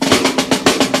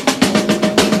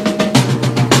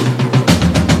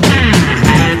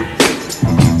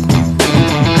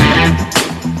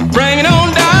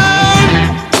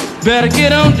better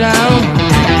get on down.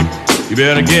 You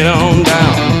better get on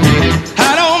down.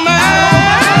 I don't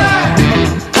mind.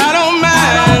 I don't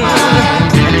mind.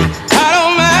 I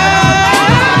don't mind.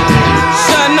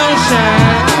 Sun don't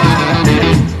shine.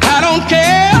 I don't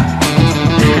care.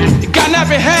 You got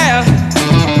nappy hair.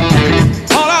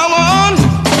 All I want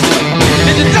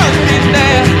is to just be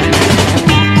there.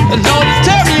 Don't you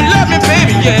tell me you love me,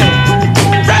 baby, yeah.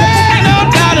 Rain on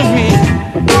down to me.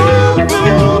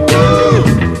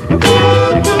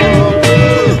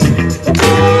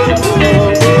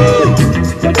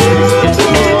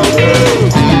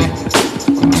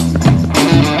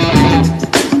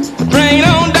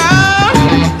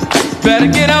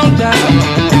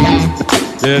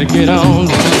 Better get on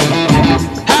down.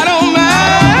 I don't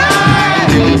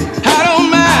mind. I don't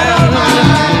mind.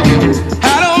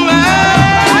 I don't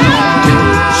mind.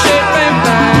 Shape ain't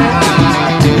fine.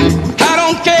 I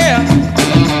don't care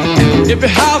if your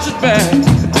house is bad.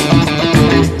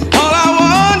 All I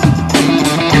want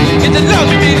is to love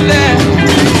you, be there.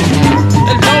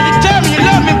 And don't you tell me you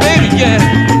love me, baby, yeah.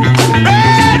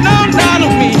 Rain on down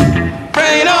on me.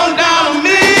 Rain on down on me.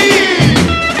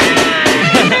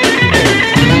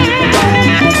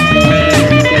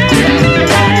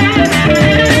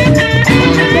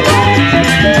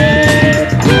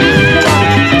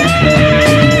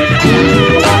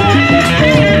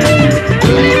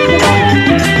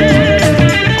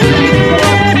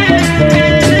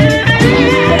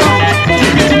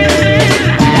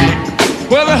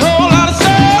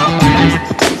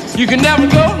 You can never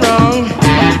go wrong.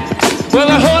 Well,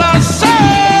 a whole lot of soul.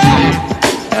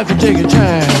 Have to take your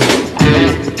time.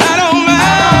 I don't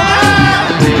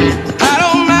mind. I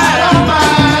don't mind.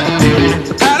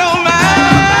 I don't mind.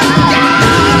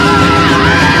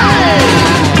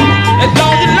 And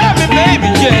don't you love me, baby?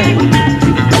 Yeah.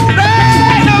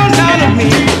 Rain on down on me.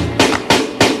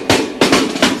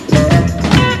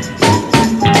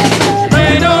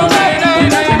 Rain on, rain on,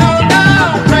 rain on down.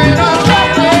 Rain on,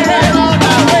 rain on, rain on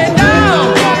down. Rain down.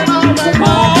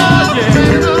 Oh, yeah. Oh, you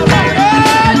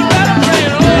better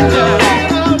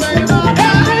rain on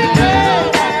down.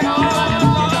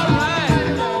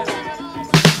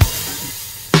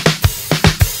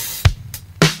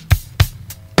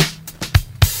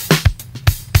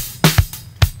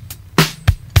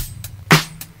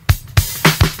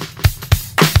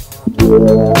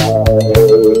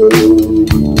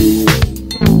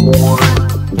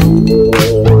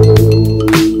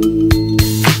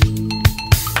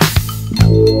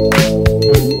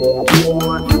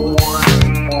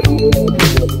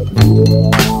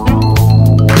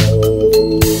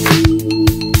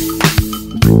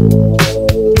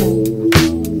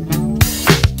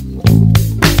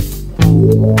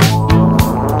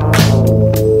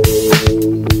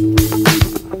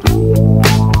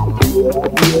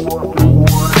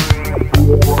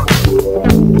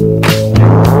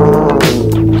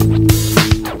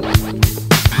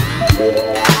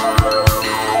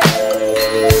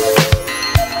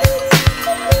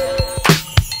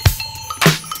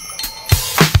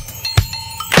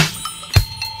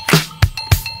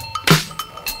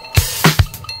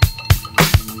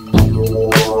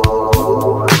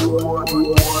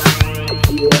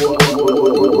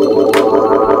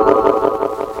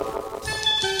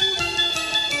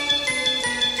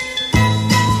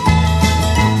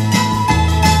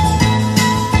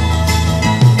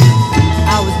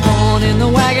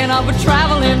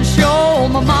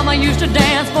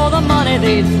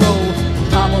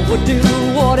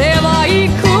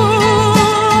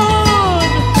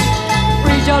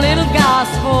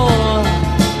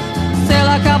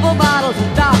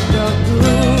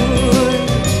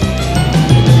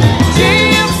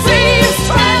 Gypsys,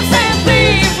 tramps, and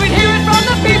thieves. We'd hear it from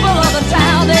the people of the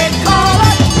town. They'd call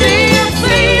us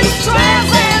gypsies,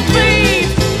 tramps, and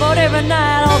thieves. But every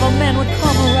night all the men would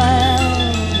come around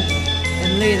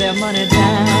and lay their money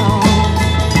down.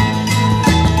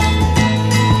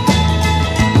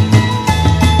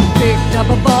 Picked up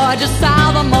a boy just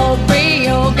south of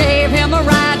Mobile, gave him a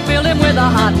ride, filled him with a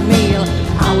hot meal.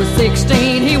 I was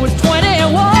 16, he was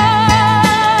 21.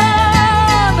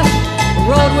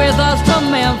 Rode with us to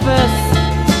Memphis,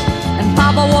 and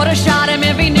Papa would have shot him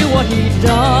if he knew what he'd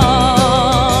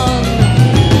done.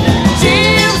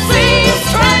 Gypsies,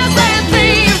 tramps, and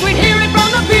thieves. We'd hear it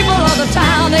from the people of the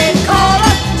town. They'd call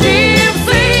us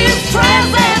gypsies,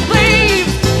 tramps, and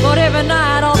thieves. But every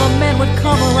night all the men would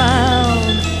come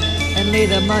around and lay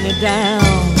their money down.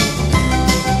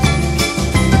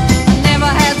 I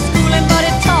never had schooling, but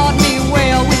it taught me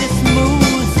well with its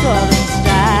smooth southern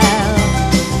style.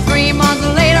 3 months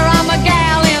later, I'm a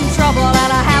gal in trouble,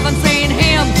 and I haven't seen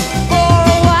him for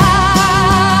a while.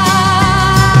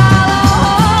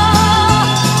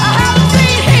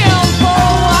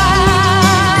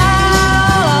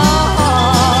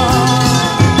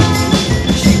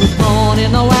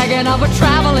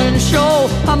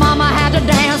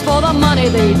 money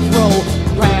they'd throw.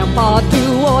 Grandpa do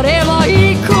whatever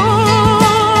he could.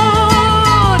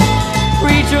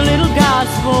 Preach a little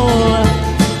gospel,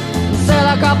 sell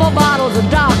a couple bottles of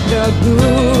Dr.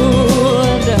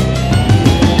 Good.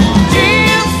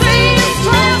 Gypsies,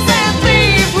 tramps, and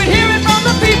thieves, we'd hear it from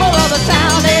the people of the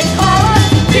town. They'd call us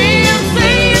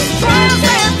Gypsies, tramps,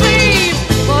 and thieves.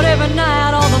 But every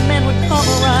night all the men would come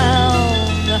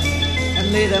around and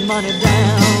lay their money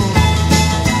down.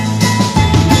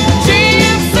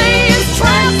 Gypsies,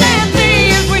 tramps, and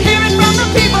thieves, we'd hear it from the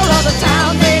people of the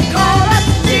town. They'd call us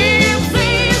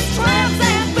Gypsies, tramps,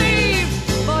 and thieves.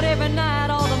 But every night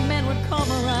all the men would come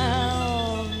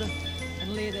around and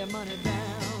lay their money down.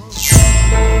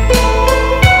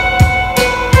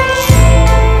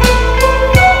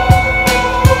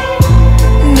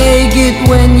 Naked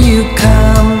when you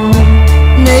come,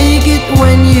 naked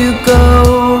when you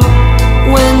go.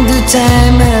 When the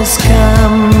time has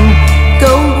come,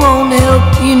 go won't help,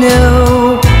 you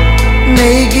know.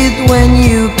 Naked when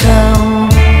you come,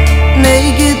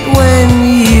 naked when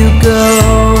you go.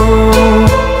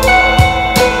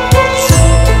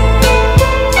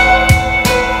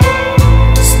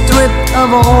 Stripped of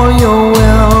all your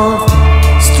wealth,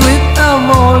 stripped of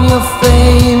all your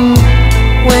fame.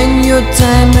 When your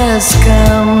time has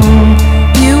come,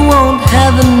 you won't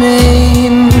have a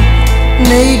name.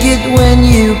 Naked when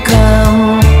you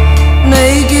come,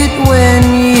 naked when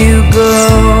you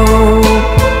go.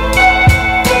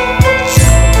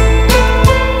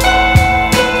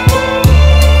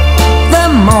 The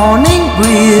morning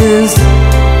breeze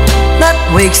that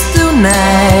wakes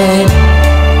tonight,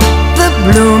 the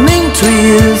blooming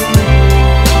trees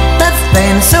that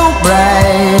stand so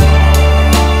bright,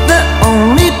 the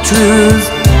only truth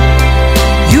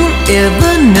you'll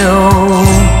ever know.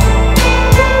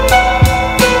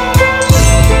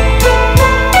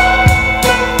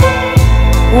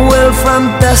 Well,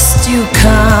 from dust you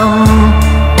come,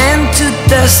 and to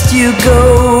dust you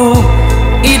go.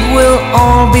 It will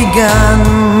all be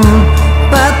gone,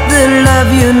 but the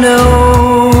love you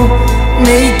know.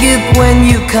 Naked when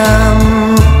you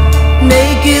come,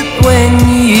 naked when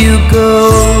you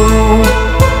go.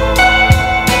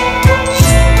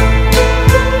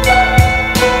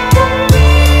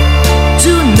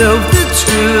 To know the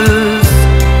truth,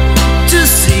 to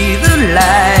see the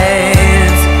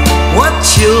light, what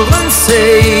children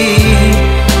say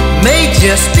may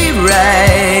just be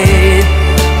right.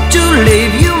 To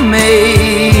live you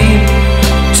may,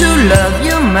 to love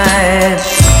you might.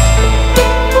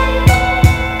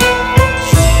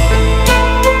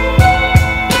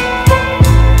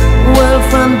 Well,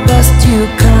 from dust you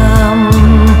come,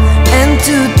 and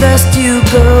to dust you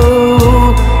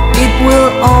go. It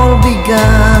will all be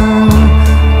gone,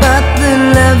 but the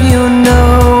love you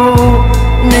know.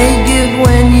 Naked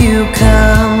when you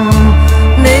come,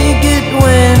 naked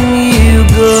when you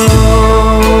go.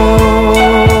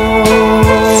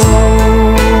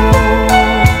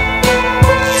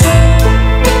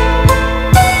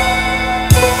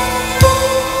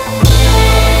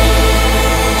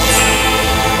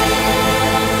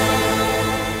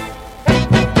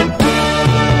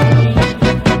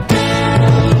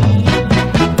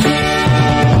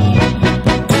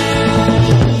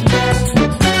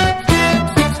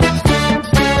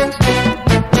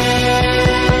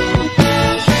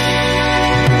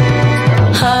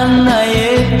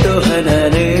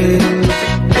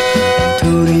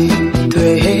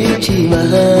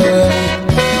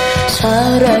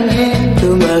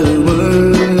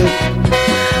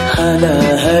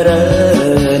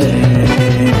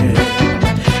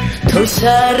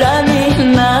 사람이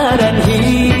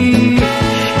나란히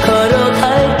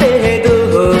걸어갈 때도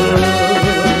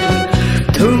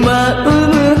두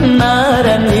마음은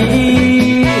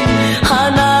나란히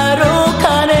하나로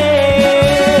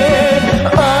가네.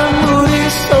 아무리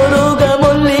서로가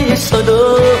멀리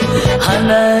있어도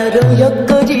하나로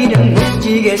엮어지는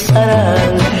무지개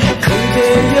사랑.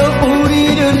 그대여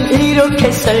우리는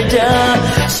이렇게 살자.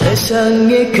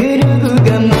 세상에 그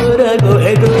누구가 뭐라고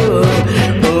해도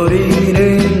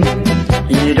우리는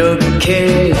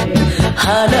이렇게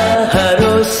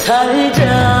하나로 살자.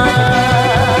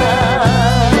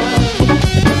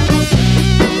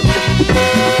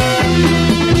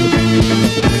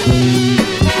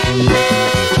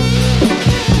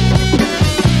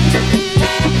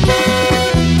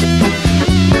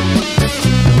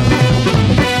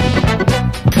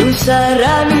 두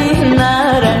사람이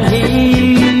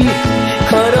나란히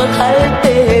걸어갈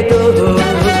때도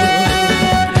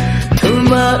두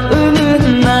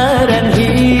마음은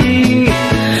나란히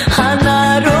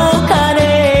하나로 가네.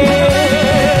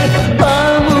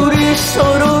 아무리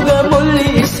서로가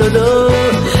멀리 있어도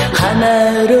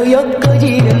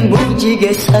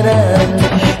사랑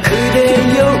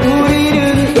그대여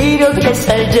우리는 이렇게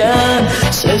살자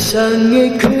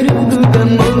세상에 그 누구가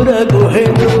뭐라고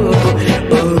해도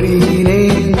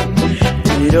우리는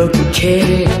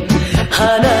이렇게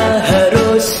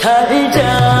하나로 살자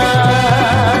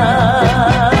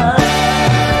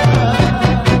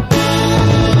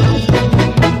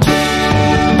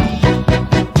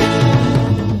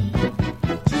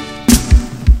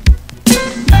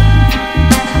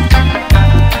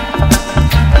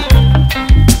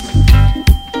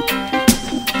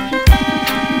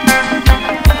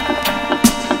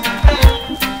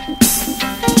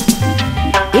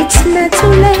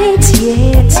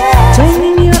Join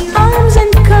in your arms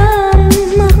and come.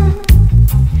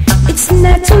 It's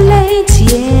not too late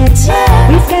yet.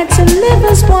 We've got to live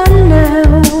as one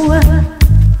now.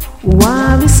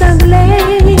 War is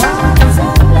ugly.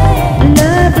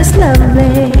 Love is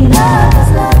lovely.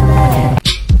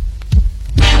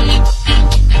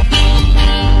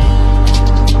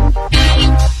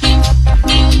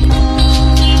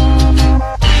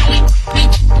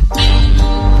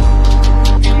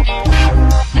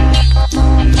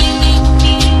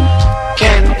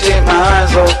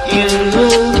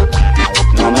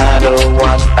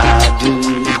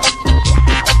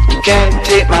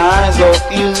 Take my eyes off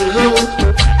you,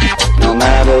 no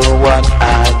matter what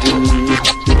I do.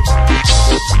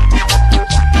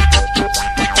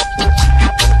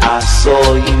 I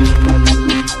saw you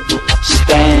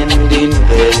standing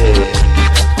there,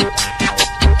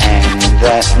 and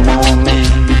that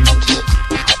moment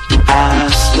I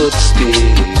stood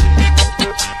still,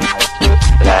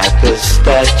 like a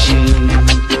statue,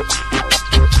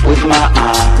 with my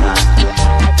eyes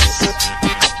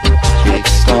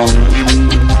fixed on you.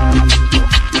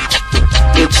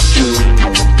 It's true.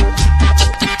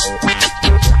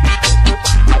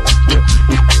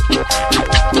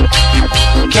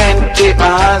 Can't take my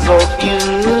eyes off you,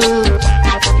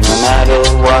 no matter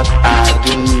what I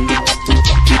do.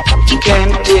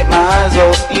 Can't take my eyes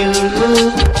off you,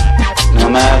 no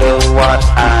matter what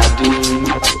I do.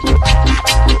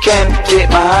 Can't take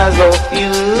my eyes off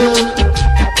you,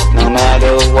 no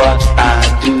matter what I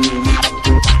do.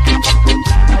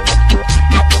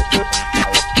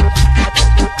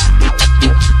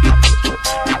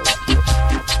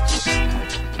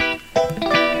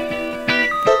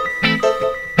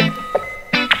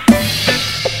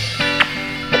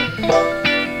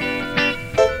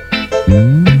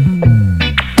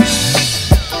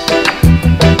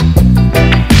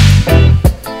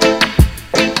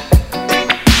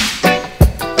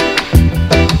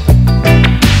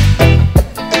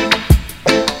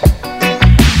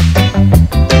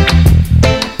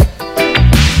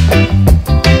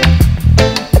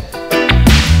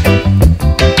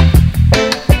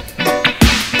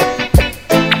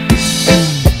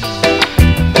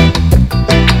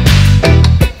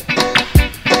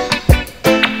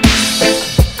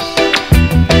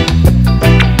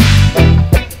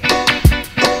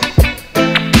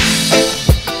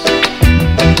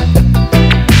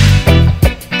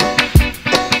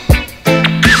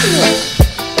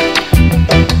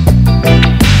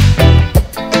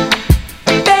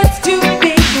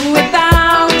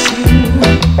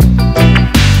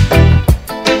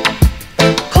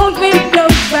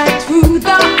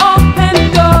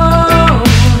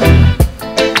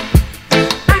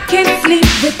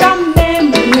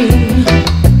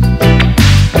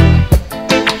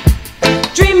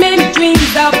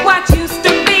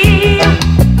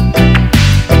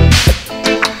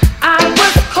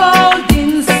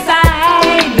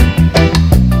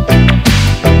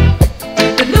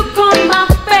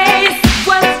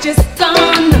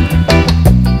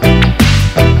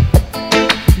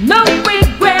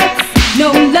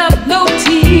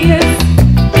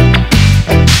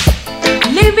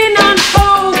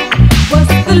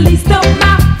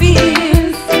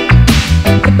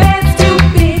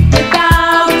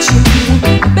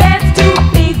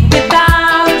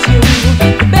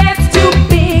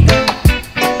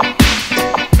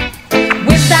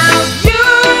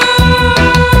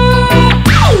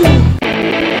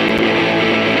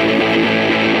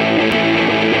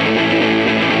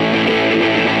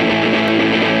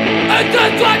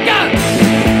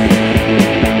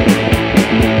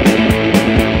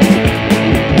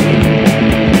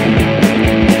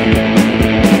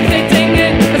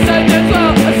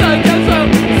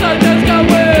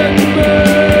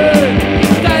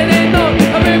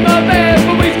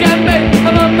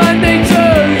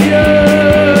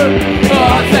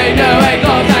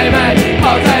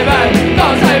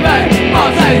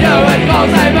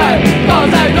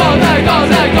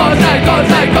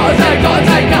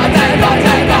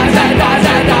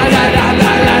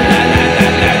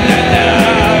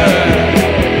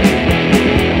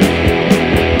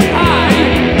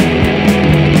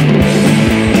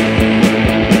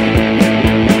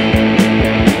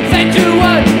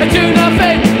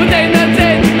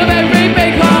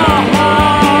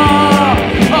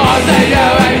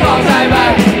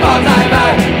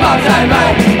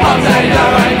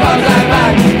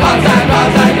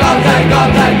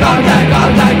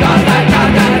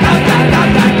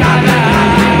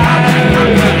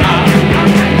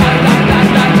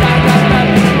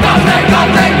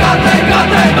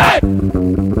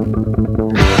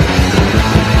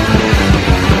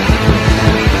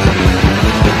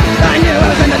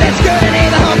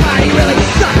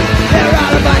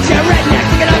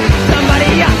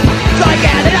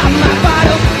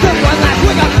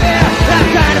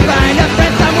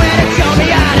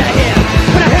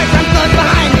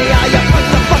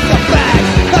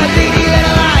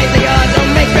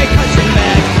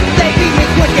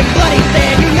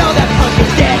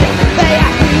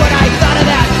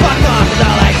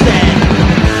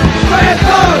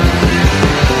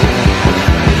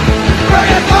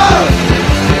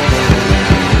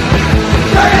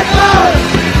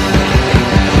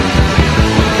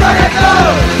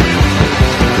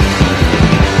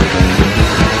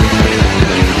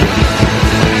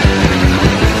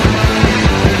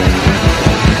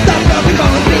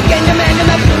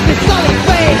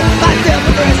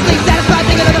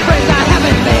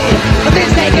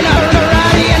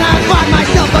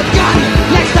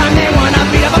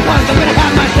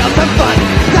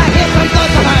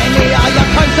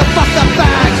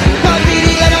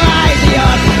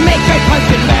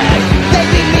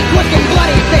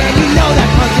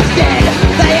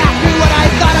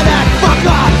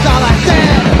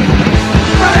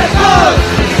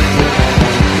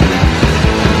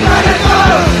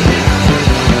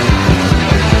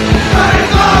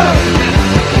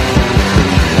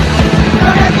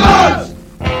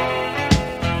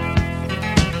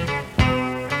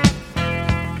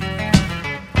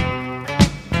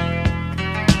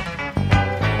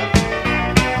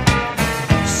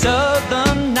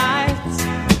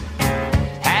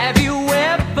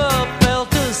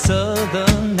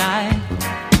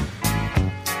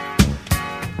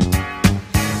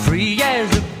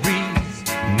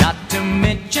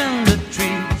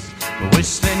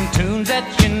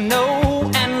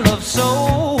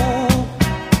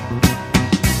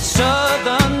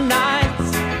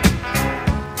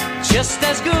 just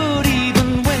as good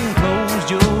even when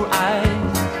closed your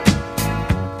eyes.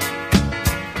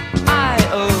 I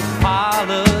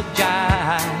apologize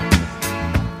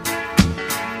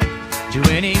to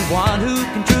anyone who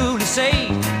can truly say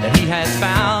that he has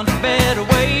found a better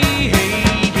way.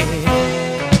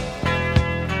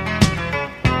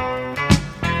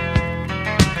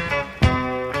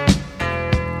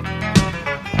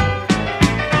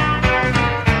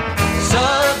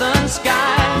 Southern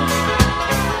skies,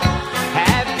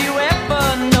 have you ever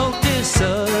noticed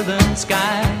southern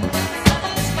skies?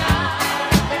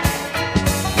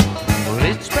 Well,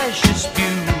 its precious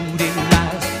beauty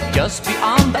lies just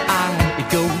beyond the eye. It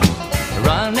goes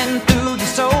running through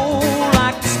your soul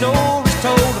like the stories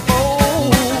told of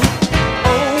old.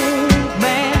 Old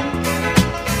man,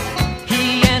 he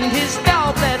and his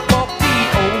dog that walked the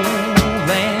old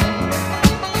land.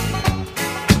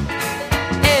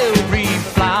 Every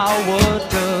flower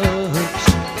touched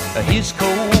his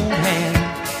cold hand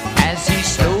as he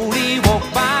slowly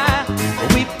walked by.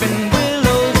 Weeping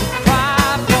willows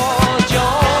cry for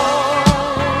joy.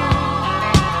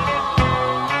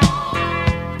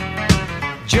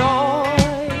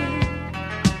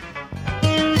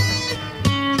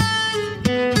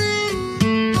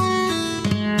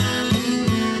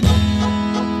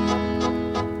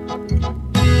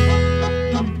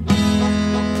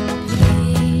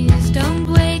 Please don't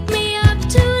wake me up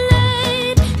too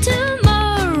late.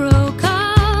 Tomorrow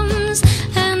comes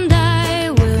and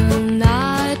I will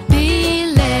not be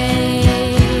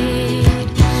late.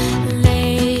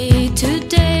 Late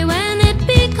today when it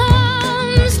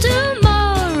becomes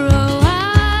tomorrow,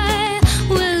 I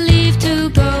will leave to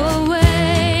go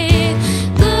away.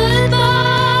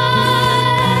 Goodbye,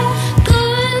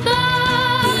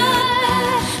 goodbye,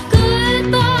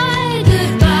 goodbye,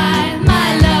 goodbye, my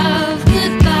love,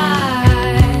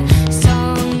 goodbye.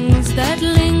 Songs that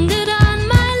lingered on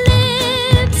my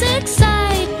lips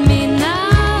excite me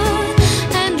now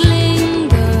and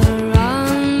linger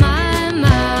on my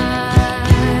mind.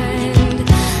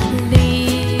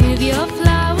 Leave your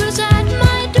flowers at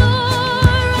my door,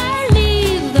 I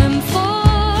leave them for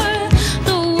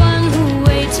the one who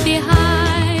waits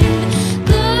behind.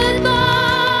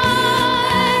 Goodbye,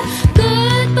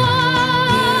 goodbye,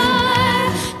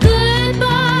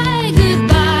 goodbye,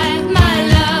 goodbye, my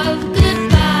love,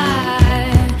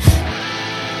 goodbye.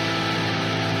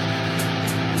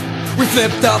 We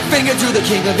flipped our finger to the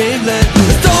King of England.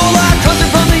 We stole our country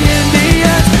from the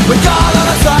Indians. With God on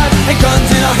our side and guns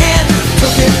in our hand,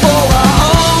 took it for our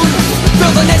own.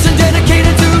 Built a nation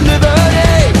dedicated to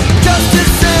liberty,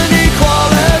 justice and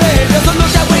equality. Doesn't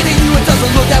look that way to you, it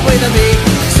doesn't look that way to me.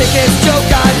 Sickest joke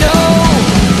I know.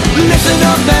 Listen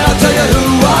up, man, I'll tell you who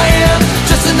I am.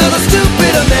 Just another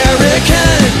stupid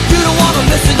American. You don't wanna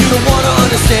listen, you don't wanna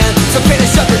understand. So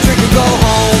finish up your drink and go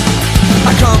home.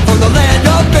 I come from the land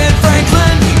of Ben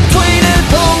Franklin, Twain and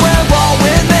Poe, where all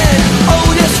women,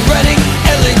 Otis Redding,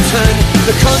 Ellington,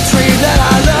 the country that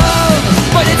I love.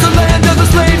 But it's a land of the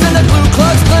slaves and the Ku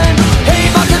Klux